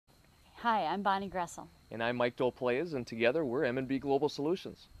Hi, I'm Bonnie Gressel. And I'm Mike Dolplayes, and together we're M&B Global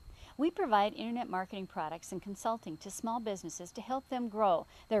Solutions. We provide internet marketing products and consulting to small businesses to help them grow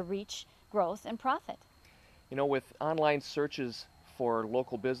their reach, growth, and profit. You know, with online searches for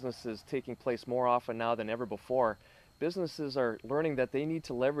local businesses taking place more often now than ever before, businesses are learning that they need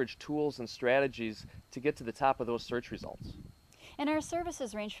to leverage tools and strategies to get to the top of those search results. And our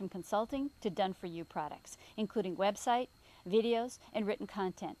services range from consulting to done-for-you products, including website, videos, and written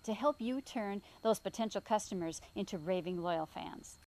content to help you turn those potential customers into raving loyal fans.